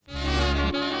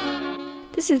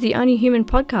This is the Only Human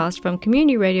podcast from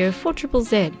Community Radio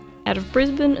 4ZZZ out of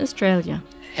Brisbane, Australia.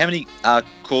 How many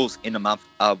calls in a month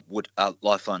would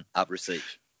Lifeline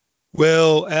receive?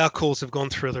 Well, our calls have gone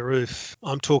through the roof.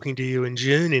 I'm talking to you in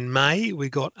June. In May, we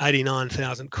got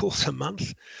 89,000 calls a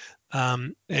month.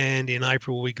 And in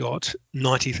April, we got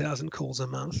 90,000 calls a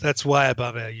month. That's way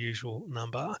above our usual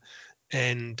number.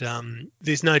 And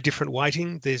there's no different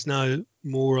weighting. There's no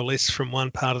more or less from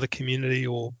one part of the community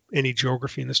or any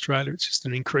geography in Australia. It's just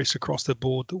an increase across the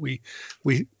board that we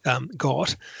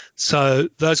got. So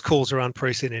those calls are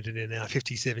unprecedented in our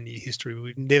 57-year history.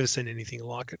 We've never seen anything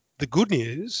like it. The good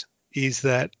news is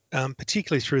that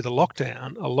particularly through the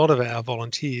lockdown, a lot of our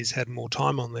volunteers had more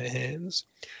time on their hands.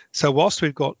 So whilst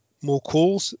we've got more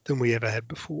calls than we ever had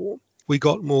before, we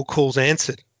got more calls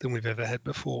answered than we've ever had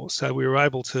before. So we were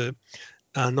able to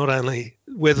not only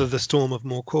weather the storm of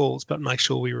more calls, but make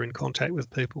sure we were in contact with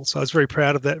people. So I was very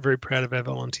proud of that, very proud of our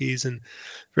volunteers, and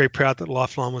very proud that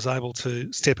Lifeline was able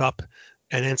to step up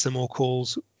and answer more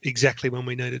calls exactly when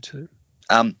we needed to.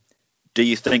 Do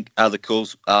you think the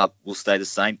calls will stay the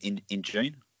same in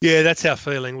June? Yeah, that's our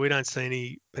feeling. We don't see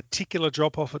any particular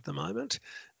drop-off at the moment.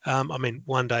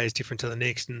 One day is different to the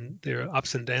next, and there are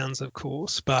ups and downs, of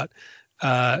course, but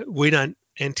we don't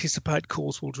anticipate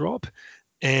calls will drop.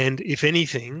 And if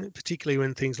anything, particularly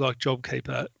when things like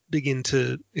JobKeeper begin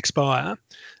to expire,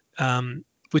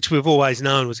 which we've always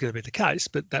known was going to be the case,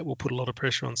 but that will put a lot of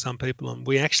pressure on some people, and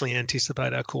we actually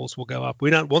anticipate our calls will go up.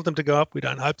 We don't want them to go up. We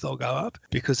don't hope they'll go up,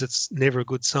 because it's never a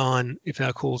good sign if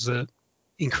our calls are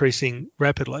increasing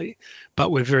rapidly, but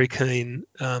we're very keen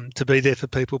to be there for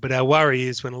people. But our worry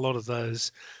is when a lot of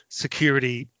those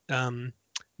security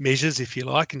measures, if you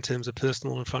like, in terms of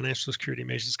personal and financial security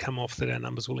measures come off, that our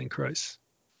numbers will increase.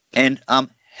 And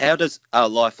how does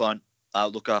Lifeline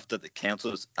look after the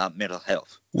counsellors' mental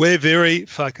health? We're very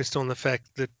focused on the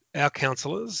fact that our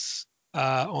counsellors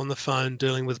are on the phone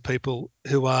dealing with people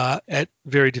who are at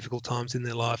very difficult times in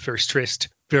their life, very stressed,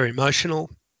 very emotional,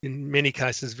 in many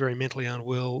cases very mentally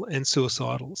unwell and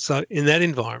suicidal. So in that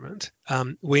environment,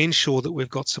 we ensure that we've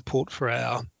got support for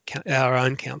our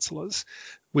own counsellors.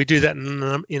 We do that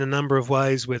in a number of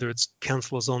ways, whether it's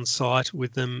counsellors on site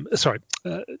with them,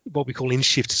 what we call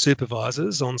in-shift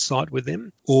supervisors on site with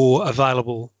them, or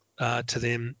available to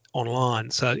them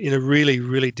online. So in a really,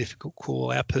 really difficult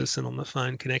call, our person on the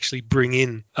phone can actually bring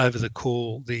in over the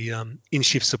call the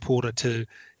in-shift supporter to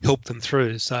help them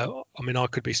through. So, I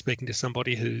could be speaking to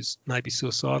somebody who's maybe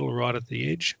suicidal right at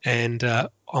the edge, and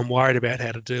I'm worried about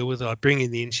how to deal with it. I bring in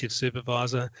the in-shift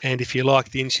supervisor, and if you like,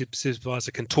 the in-shift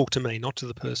supervisor can talk to me, not to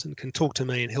the person, can talk to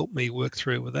me and help me work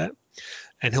through with that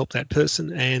and help that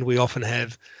person. And we often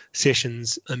have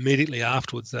sessions immediately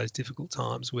afterwards, those difficult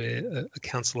times, where a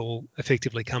counsellor will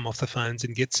effectively come off the phones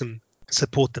and get some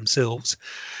support themselves.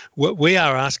 We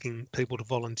are asking people to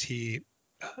volunteer,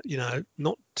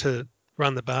 not to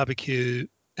run the barbecue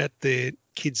at their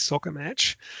kids' soccer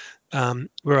match.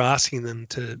 We're asking them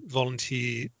to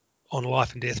volunteer on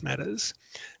life and death matters,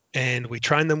 and we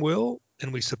train them well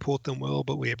and we support them well,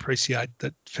 but we appreciate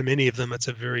that for many of them it's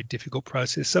a very difficult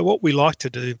process. So what we like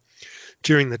to do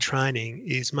during the training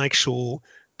is make sure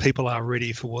people are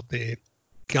ready for what they're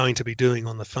going to be doing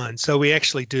on the phone. So we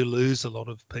actually do lose a lot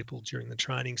of people during the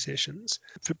training sessions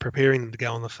for preparing them to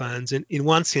go on the phones. And in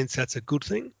one sense, that's a good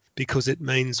thing, because it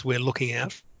means we're looking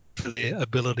out for their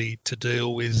ability to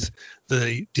deal with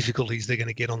the difficulties they're going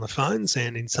to get on the phones.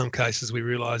 And in some cases, we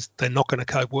realise they're not going to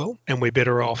cope well, and we're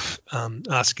better off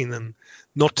asking them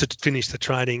not to finish the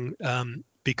training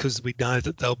because we know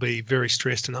that they'll be very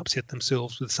stressed and upset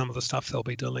themselves with some of the stuff they'll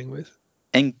be dealing with.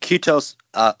 And can you tell us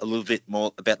a little bit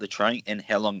more about the training and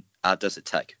how long does it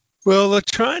take? Well, the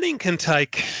training can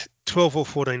take 12 or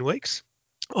 14 weeks.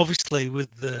 Obviously,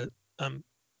 with the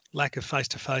lack of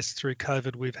face-to-face through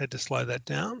COVID, we've had to slow that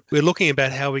down. We're looking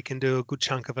about how we can do a good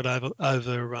chunk of it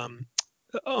over an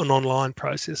online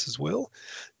process as well,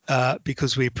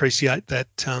 because we appreciate that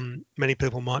many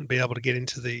people mightn't be able to get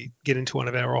into one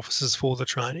of our offices for the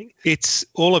training. It's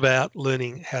all about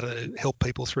learning how to help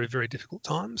people through very difficult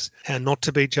times, how not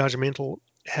to be judgmental,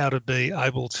 how to be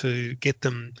able to get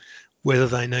them whether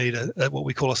they need what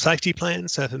we call a safety plan.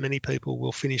 So for many people,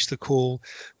 we'll finish the call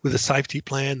with a safety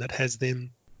plan that has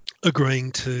them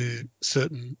agreeing to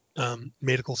certain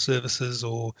medical services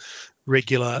or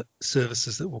regular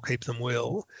services that will keep them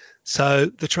well. So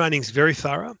the training's very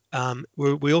thorough.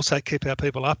 We also keep our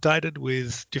people updated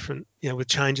with different, with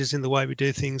changes in the way we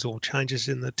do things or changes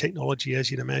in the technology,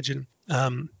 as you'd imagine.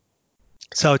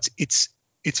 So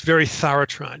it's very thorough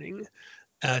training.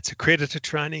 It's accredited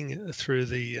training through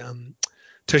the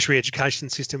tertiary education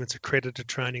system. It's accredited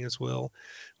training as well.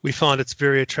 We find it's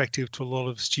very attractive to a lot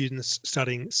of students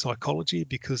studying psychology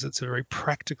because it's a very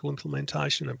practical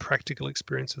implementation and practical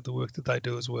experience of the work that they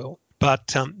do as well.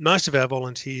 But most of our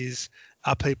volunteers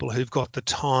are people who've got the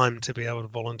time to be able to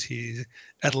volunteer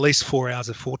at least 4 hours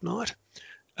a fortnight.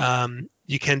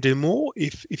 You can do more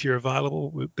if you're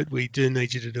available, but we do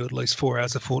need you to do at least 4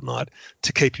 hours a fortnight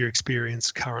to keep your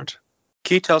experience current.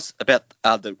 Can you tell us about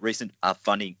the recent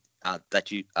funding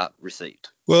that you received?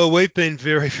 Well, we've been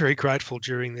very, very grateful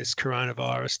during this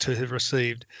coronavirus to have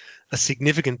received a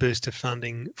significant boost of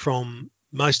funding from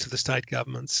most of the state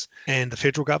governments and the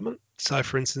federal government. So,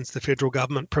 for instance, the federal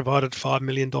government provided $5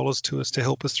 million to us to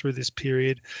help us through this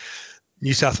period.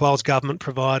 New South Wales government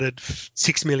provided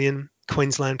 $6 million.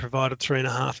 Queensland provided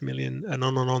 $3.5 million, and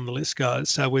on the list goes.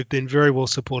 So we've been very well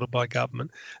supported by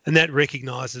government, and that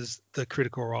recognises the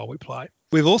critical role we play.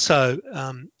 We've also,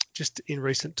 just in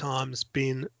recent times,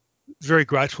 been very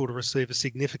grateful to receive a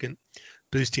significant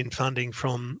boost in funding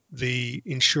from the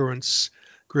insurance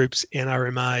groups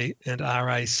NRMA and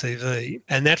RACV.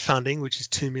 And that funding, which is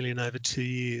 $2 million over 2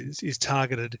 years, is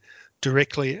targeted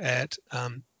directly at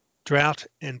drought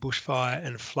and bushfire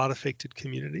and flood affected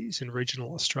communities in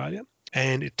regional Australia.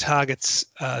 And it targets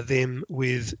them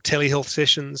with telehealth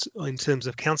sessions in terms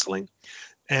of counselling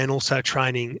and also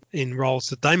training in roles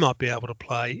that they might be able to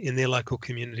play in their local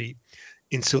community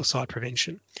in suicide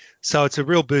prevention. So it's a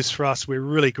real boost for us. We're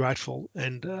really grateful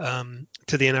and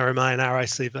to the NRMA and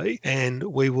RACV, and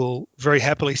we will very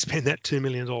happily spend that $2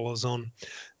 million on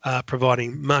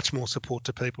providing much more support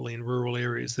to people in rural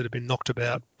areas that have been knocked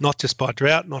about, not just by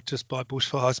drought, not just by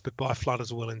bushfires, but by flood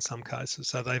as well in some cases.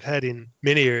 So they've had in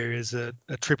many areas a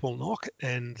triple knock,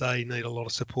 and they need a lot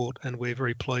of support. And we're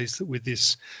very pleased that with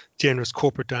this generous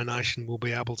corporate donation, we'll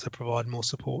be able to provide more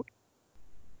support.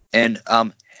 And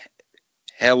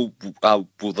how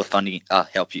will the funding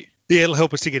help you? Yeah, it'll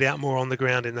help us to get out more on the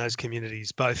ground in those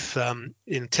communities, both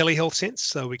in a telehealth sense,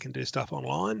 so we can do stuff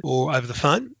online or over the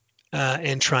phone,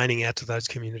 and training out to those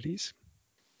communities.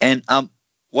 And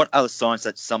what are the signs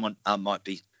that someone might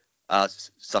be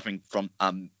suffering from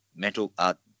mental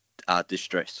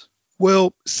distress?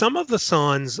 Well, some of the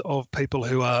signs of people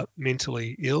who are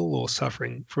mentally ill or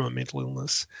suffering from a mental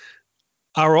illness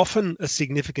are often a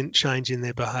significant change in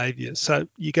their behaviour. So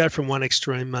you go from one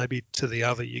extreme maybe to the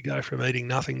other. You go from eating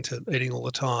nothing to eating all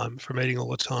the time, from eating all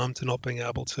the time to not being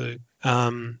able to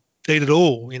eat at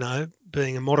all,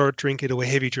 being a moderate drinker to a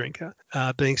heavy drinker,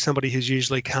 being somebody who's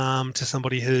usually calm to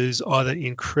somebody who's either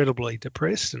incredibly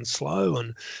depressed and slow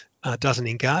and doesn't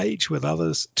engage with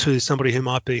others, to somebody who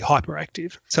might be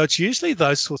hyperactive. So it's usually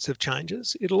those sorts of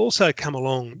changes. It'll also come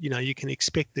along, you can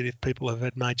expect that if people have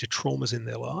had major traumas in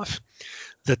their life,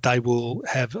 that they will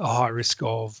have a high risk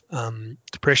of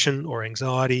depression or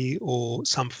anxiety or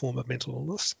some form of mental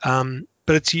illness.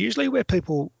 But it's usually where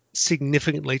people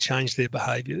significantly change their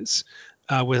behaviours,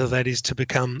 whether that is to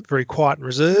become very quiet and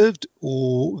reserved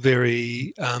or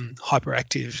very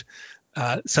hyperactive.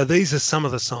 So these are some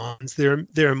of the signs. There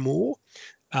are more,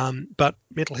 but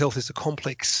mental health is a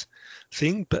complex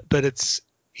thing. But it's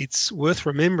worth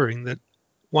remembering that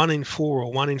 1 in 4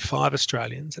 or 1 in 5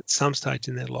 Australians at some stage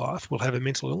in their life will have a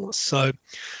mental illness. So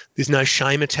there's no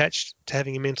shame attached to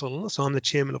having a mental illness. I'm the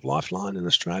chairman of Lifeline in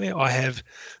Australia. I have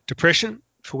depression,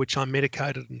 for which I'm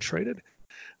medicated and treated.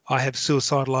 I have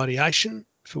suicidal ideation,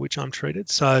 for which I'm treated.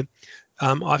 So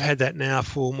I've had that now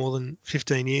for more than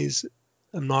 15 years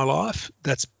in my life.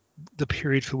 That's the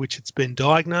period for which it's been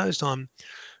diagnosed. I'm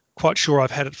quite sure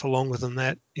I've had it for longer than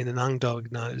that in an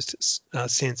undiagnosed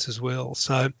sense as well.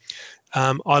 So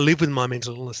I live with my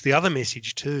mental illness. The other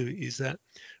message too is that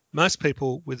most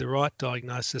people with the right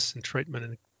diagnosis and treatment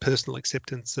and personal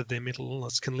acceptance of their mental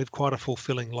illness can live quite a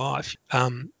fulfilling life.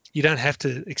 You don't have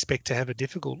to expect to have a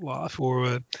difficult life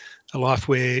or a life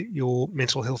where your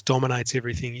mental health dominates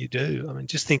everything you do. I mean,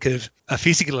 just think of a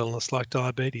physical illness like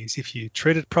diabetes. If you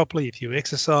treat it properly, if you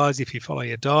exercise, if you follow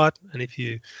your diet, and if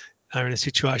you are in a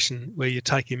situation where you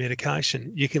take your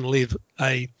medication, you can live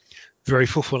a very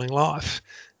fulfilling life.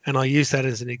 And I use that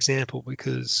as an example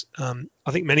because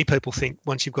I think many people think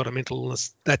once you've got a mental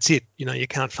illness, that's it. You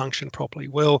can't function properly.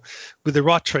 Well, with the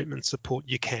right treatment support,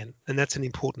 you can. And that's an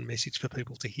important message for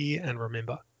people to hear and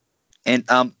remember. And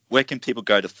where can people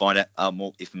go to find out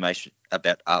more information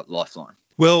about Lifeline?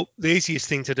 Well, the easiest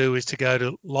thing to do is to go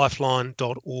to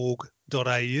lifeline.org.au,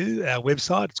 our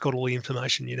website. It's got all the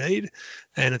information you need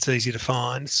and it's easy to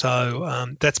find.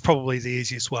 So that's probably the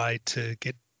easiest way to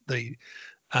get the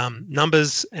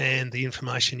numbers and the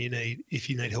information you need if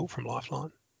you need help from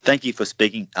Lifeline. Thank you for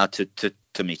speaking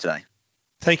to me today.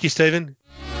 Thank you, Stephen.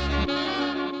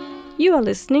 You are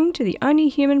listening to the Only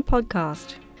Human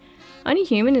podcast. Only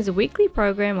Human is a weekly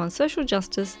program on social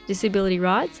justice, disability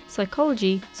rights,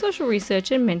 psychology, social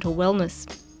research and mental wellness.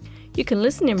 You can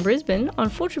listen in Brisbane on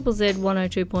 4ZZZ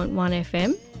 102.1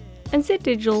 FM and Z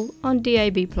Digital on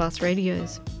DAB Plus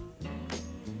radios.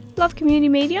 Love community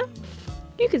media?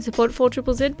 You can support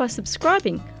 4ZZZ by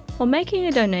subscribing or making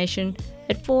a donation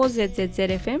at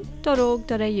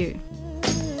 4ZZZFM.org.au.